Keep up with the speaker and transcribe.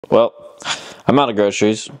Well, I'm out of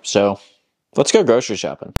groceries, so let's go grocery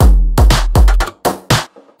shopping.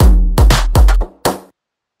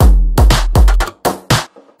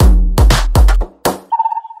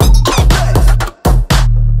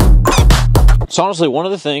 So honestly, one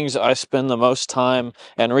of the things I spend the most time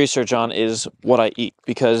and research on is what I eat,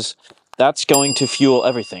 because that's going to fuel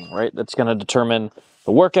everything, right? That's going to determine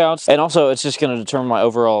the workouts, and also it's just going to determine my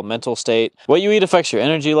overall mental state. What you eat affects your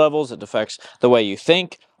energy levels, it affects the way you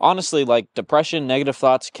think. Honestly, like depression, negative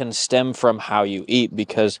thoughts can stem from how you eat,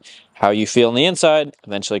 because how you feel on the inside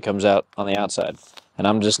eventually comes out on the outside. And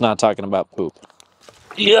I'm just not talking about poop.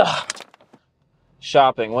 Yeah.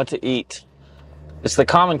 Shopping, what to eat. It's the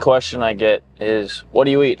common question I get is, what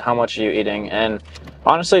do you eat? How much are you eating? And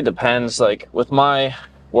honestly, it depends. Like with my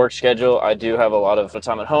work schedule, I do have a lot of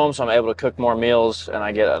time at home, so I'm able to cook more meals, and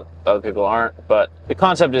I get other people aren't. But the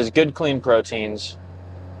concept is good, clean proteins,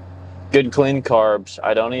 good, clean carbs.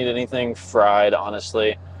 I don't eat anything fried,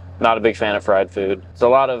 honestly. Not a big fan of fried food. It's a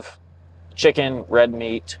lot of chicken, red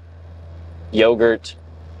meat, yogurt,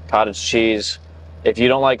 cottage cheese. If you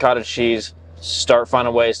don't like cottage cheese, start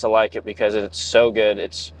finding ways to like it, because it's so good.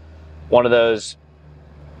 It's one of those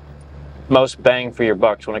most bang for your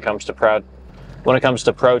bucks when it comes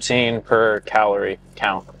to protein per calorie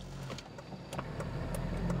count.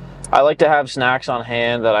 I like to have snacks on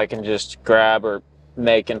hand that I can just grab or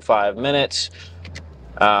make in 5 minutes.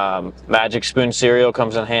 Magic Spoon cereal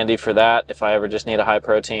comes in handy for that. If I ever just need a high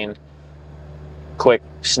protein quick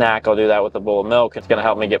snack, I'll do that with a bowl of milk. It's going to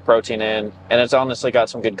help me get protein in, and it's honestly got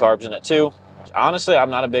some good carbs in it too. Honestly,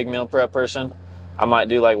 I'm not a big meal prep person. I might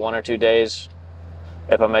do like 1 or 2 days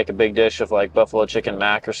if I make a big dish of like buffalo chicken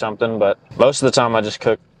mac or something, but most of the time I just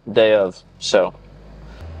cook day of. So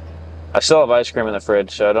I still have ice cream in the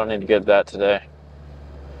fridge, so I don't need to get that today.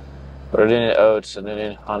 But I do need oats, I do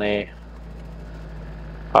need honey,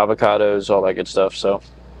 avocados, all that good stuff. So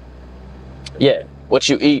yeah, what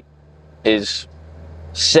you eat is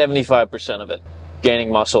 75% of it.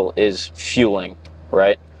 Gaining muscle is fueling,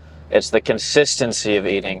 right? It's the consistency of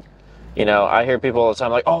eating. You know, I hear people all the time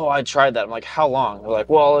like, oh, I tried that. I'm like, how long? They're like,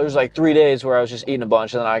 well, there's like 3 days where I was just eating a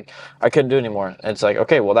bunch, and then I couldn't do anymore. And it's like,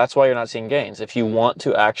 okay, well, that's why you're not seeing gains. If you want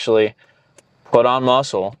to actually put on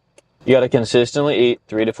muscle, you got to consistently eat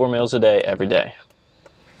 3 to 4 meals a day, every day.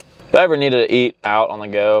 If I ever need to eat out on the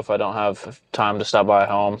go, if I don't have time to stop by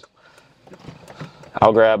home,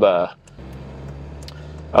 I'll grab a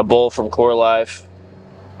bowl from Core Life.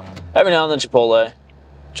 Every now and then Chipotle.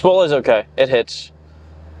 Chipotle is okay. It hits.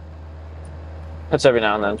 It's every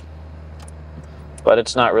now and then. But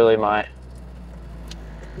it's not really my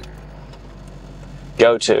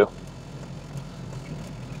go-to.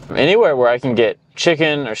 Anywhere where I can get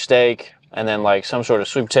chicken or steak and then like some sort of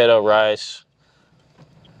sweet potato, rice.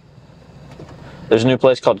 There's a new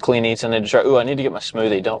place called Clean Eats, and I need to try. Ooh, I need to get my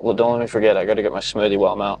smoothie. Don't let me forget. I got to get my smoothie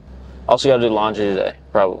while I'm out. Also got to do laundry today,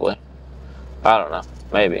 probably. I don't know.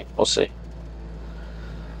 Maybe. We'll see.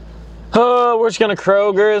 We're just gonna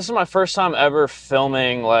Kroger. This is my first time ever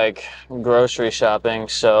filming like grocery shopping,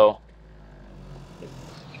 so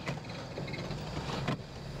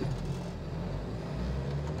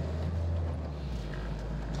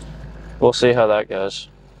we'll see how that goes.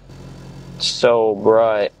 It's so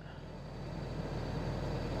bright.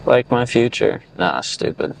 Like my future. Nah,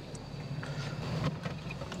 stupid.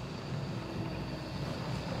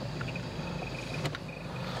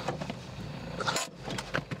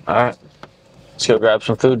 Alright, let's go grab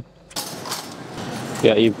some food.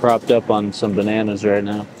 Got you propped up on some bananas right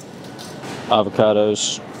now.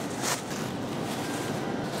 Avocados.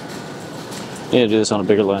 Need to do this on a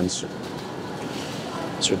bigger lens.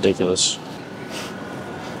 It's ridiculous.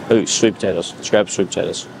 Ooh, sweet potatoes. Let's grab sweet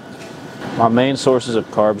potatoes. My main sources of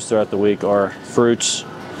carbs throughout the week are fruits,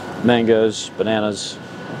 mangoes, bananas,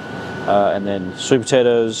 and then sweet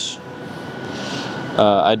potatoes.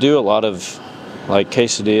 I do a lot of like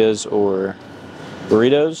quesadillas or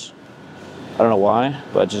burritos. I don't know why,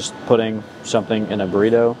 but just putting something in a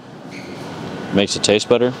burrito makes it taste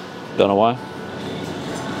better. Don't know why.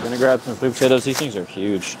 I'm gonna grab some sweet potatoes. These things are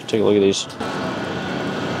huge. Take a look at these.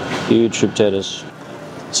 Huge sweet potatoes.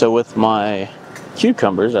 So with my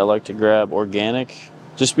cucumbers, I like to grab organic.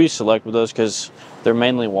 Just be select with those because they're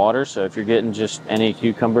mainly water. So if you're getting just any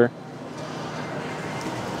cucumber,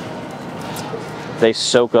 they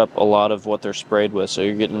soak up a lot of what they're sprayed with, so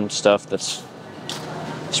you're getting stuff that's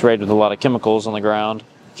sprayed with a lot of chemicals on the ground.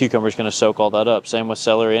 Cucumber's going to soak all that up. Same with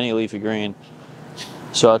celery, any leafy green.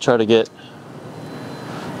 So I'll try to get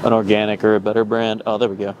an organic or a better brand. Oh, there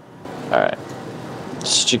we go. Alright.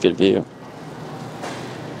 Such a good view.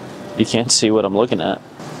 You can't see what I'm looking at.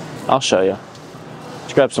 I'll show you.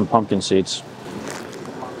 Let's grab some pumpkin seeds.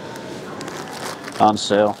 On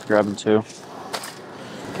sale, grabbing 2.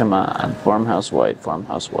 Come on, farmhouse white,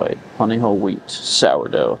 honey whole wheat,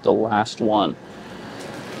 sourdough, the last one.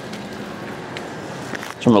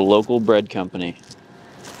 It's from a local bread company.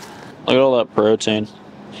 Look at all that protein.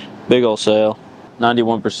 Big ol' sale.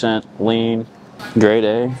 91% lean, grade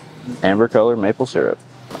A, amber color maple syrup.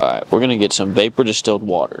 Alright, we're gonna get some vapor distilled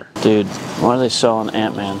water. Dude, why are they selling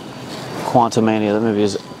Ant-Man? Quantumania, that movie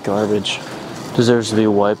is garbage. Deserves to be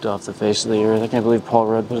wiped off the face of the earth. I can't believe Paul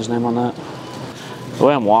Rudd put his name on that. The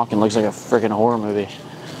way I'm walking looks like a freaking horror movie.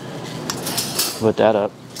 Put that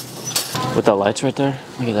up. With the lights right there.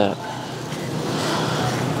 Look at that.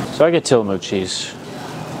 So I get Tillamook cheese.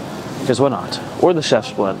 Because why not? Or the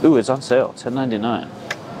chef's blend. Ooh, it's on sale. $10.99.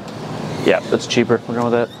 Yeah, that's cheaper. We're going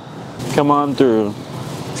with that. Come on through.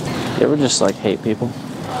 You ever just like hate people?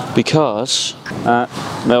 Because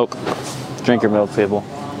milk. Drink your milk, people.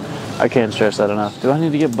 I can't stress that enough. Do I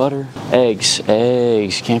need to get butter? Eggs.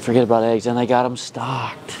 Can't forget about eggs. And they got them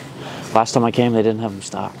stocked. Last time I came, they didn't have them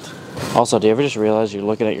stocked. Also, do you ever just realize you're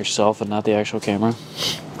looking at yourself and not the actual camera?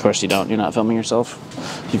 Of course you don't. You're not filming yourself.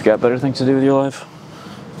 You've got better things to do with your life.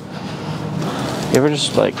 You ever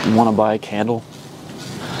just like want to buy a candle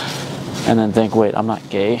and then think, wait, I'm not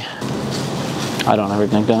gay? I don't ever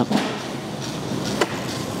think that.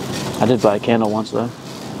 I did buy a candle once though.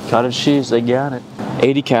 Cottage cheese, they got it.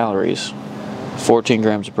 80 calories, 14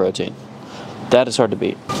 grams of protein. That is hard to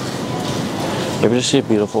beat. You ever just see a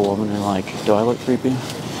beautiful woman and you're like, do I look creepy?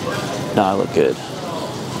 No, I look good.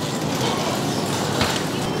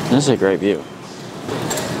 And this is a great view.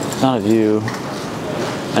 It's not a view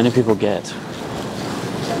many people get.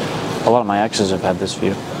 A lot of my exes have had this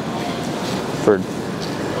view for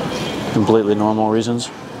completely normal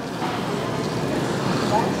reasons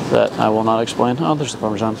that I will not explain. Oh, there's the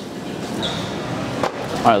Parmesan.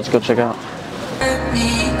 All right, let's go check out.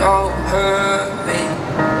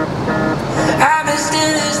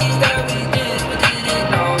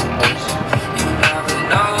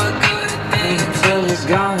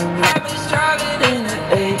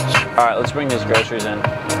 All right, let's bring these groceries in.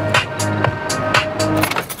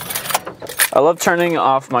 I love turning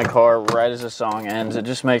off my car right as the song ends. It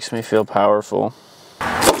just makes me feel powerful.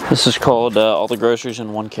 This is called all the groceries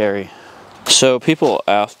in one carry. So people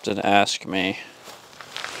often ask me,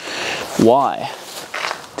 why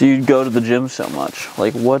do you go to the gym so much?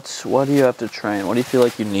 Like, why do you have to train? What do you feel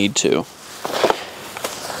like you need to?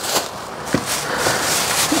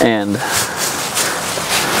 And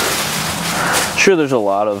sure, there's a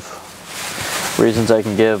lot of reasons I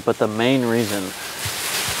can give, but the main reason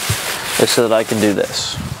is so that I can do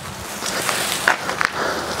this.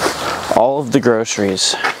 All of the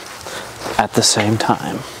groceries at the same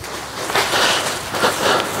time.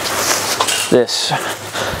 This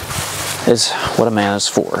is what a man is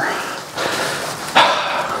for.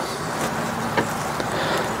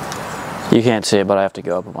 You can't see it, but I have to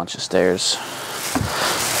go up a bunch of stairs.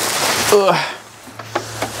 Ugh.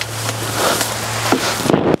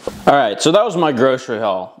 Alright, so that was my grocery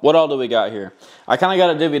haul. What all do we got here? I kind of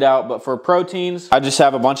got it divvied out, but for proteins, I just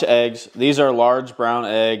have a bunch of eggs. These are large brown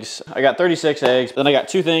eggs. I got 36 eggs. Then I got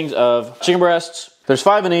 2 things of chicken breasts. There's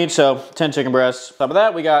 5 in each, so 10 chicken breasts. On top of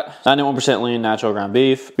that, we got 91% lean natural ground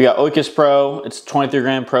beef. We got Oikos Pro. It's 23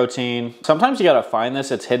 gram protein. Sometimes you gotta find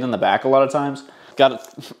this. It's hidden in the back a lot of times. Got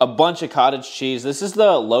a bunch of cottage cheese. This is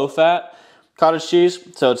the low-fat cottage cheese,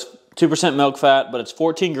 so it's 2% milk fat, but it's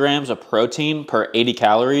 14 grams of protein per 80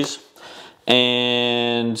 calories.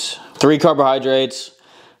 And 3 carbohydrates,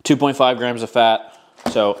 2.5 grams of fat.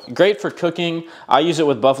 So great for cooking. I use it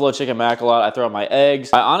with buffalo chicken mac a lot. I throw in my eggs.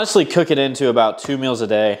 I honestly cook it into about 2 meals a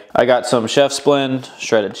day. I got some chef's blend,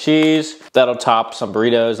 shredded cheese. That'll top some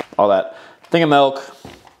burritos, all that. Thing of milk,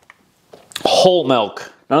 whole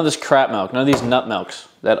milk. None of this crap milk, none of these nut milks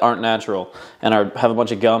that aren't natural and have a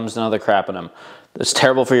bunch of gums and other crap in them. It's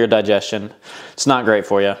terrible for your digestion. It's not great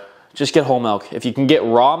for you. Just get whole milk. If you can get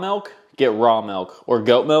raw milk or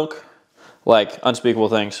goat milk, like unspeakable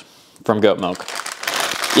things from goat milk.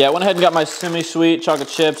 Yeah, I went ahead and got my semi-sweet chocolate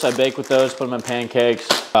chips. I bake with those, put them in pancakes,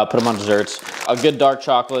 put them on desserts. A good dark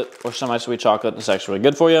chocolate or semi-sweet chocolate is actually really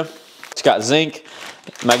good for you. It's got zinc,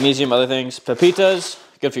 magnesium, other things. Pepitas,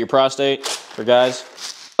 good for your prostate, for guys.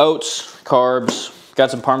 Oats, carbs.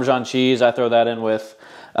 Got some Parmesan cheese. I throw that in with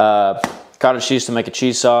cottage cheese to make a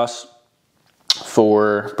cheese sauce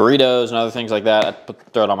for burritos and other things like that. I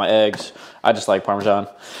throw it on my eggs. I just like Parmesan.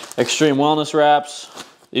 Extreme Wellness Wraps.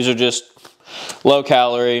 These are just low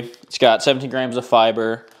calorie. It's got 17 grams of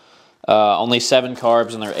fiber, only 7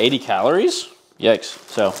 carbs, and they're 80 calories. Yikes.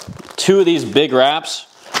 So 2 of these big wraps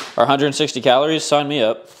are 160 calories. Sign me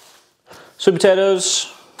up. Sweet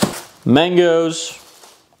potatoes, mangoes,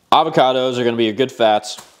 avocados are going to be your good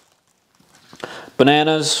fats.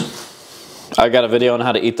 Bananas. I got a video on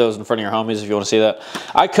how to eat those in front of your homies if you want to see that.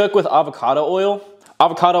 I cook with avocado oil.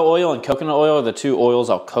 Avocado oil and coconut oil are the two oils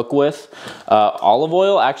I'll cook with. Olive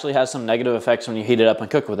oil actually has some negative effects when you heat it up and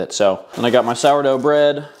cook with it. So, and I got my sourdough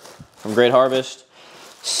bread from Great Harvest.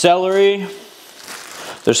 Celery.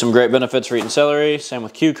 There's some great benefits for eating celery. Same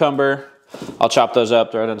with cucumber. I'll chop those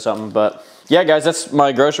up, throw it in something. But yeah, guys, that's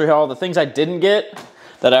my grocery haul. The things I didn't get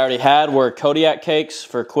that I already had were Kodiak cakes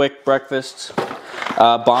for quick breakfasts,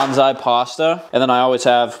 bonsai pasta, and then I always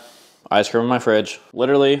have ice cream in my fridge.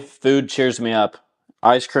 Literally, food cheers me up.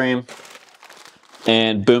 Ice cream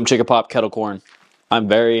and Boom Chicka Pop kettle corn. I'm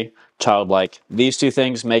very childlike. These two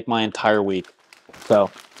things make my entire week. So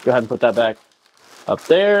go ahead and put that back up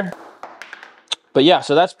there. But yeah,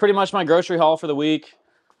 so that's pretty much my grocery haul for the week.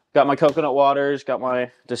 Got my coconut waters, got my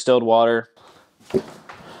distilled water.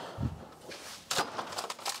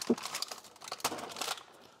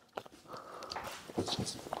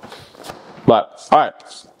 But, all right.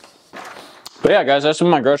 But yeah, guys, that's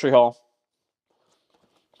my grocery haul.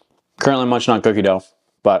 Currently munching on cookie dough,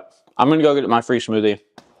 but I'm going to go get my free smoothie.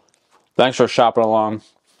 Thanks for shopping along.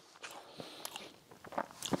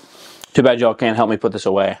 Too bad y'all can't help me put this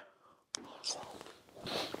away.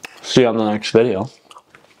 See you on the next video.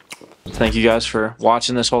 Thank you guys for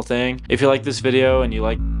watching this whole thing. If you like this video and you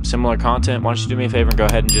like similar content, why don't you do me a favor and go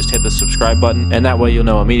ahead and just hit the subscribe button, and that way you'll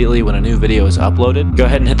know immediately when a new video is uploaded. Go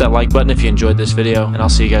ahead and hit that like button if you enjoyed this video, and I'll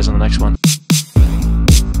see you guys on the next one.